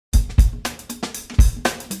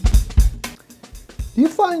Do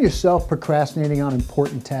you find yourself procrastinating on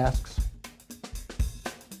important tasks?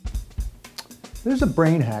 There's a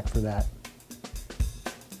brain hack for that.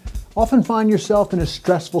 Often find yourself in a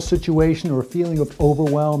stressful situation or a feeling of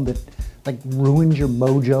overwhelm that ruins your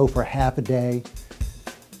mojo for half a day.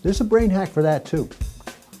 There's a brain hack for that too.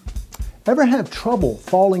 Ever have trouble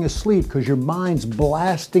falling asleep because your mind's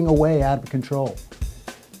blasting away out of control?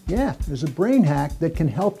 Yeah, there's a brain hack that can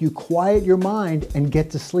help you quiet your mind and get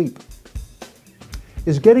to sleep.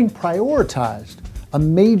 Is getting prioritized a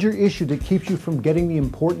major issue that keeps you from getting the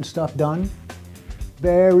important stuff done?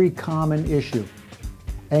 Very common issue.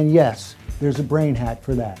 And yes, there's a brain hack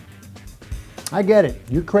for that. I get it.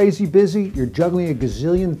 You're crazy busy, you're juggling a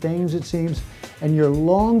gazillion things it seems, and your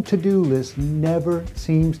long to-do list never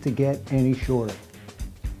seems to get any shorter.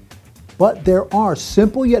 But there are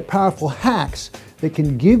simple yet powerful hacks that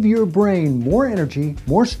can give your brain more energy,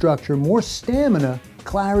 more structure, more stamina,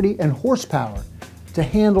 clarity, and horsepower to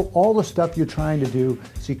handle all the stuff you're trying to do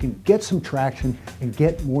so you can get some traction and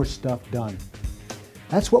get more stuff done.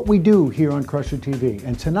 That's what we do here on Crusher TV.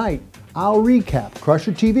 And tonight, I'll recap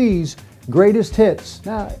Crusher TV's greatest hits,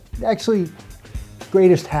 actually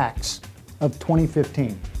greatest hacks of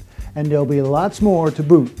 2015. And there'll be lots more to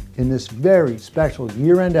boot in this very special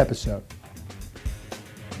year-end episode.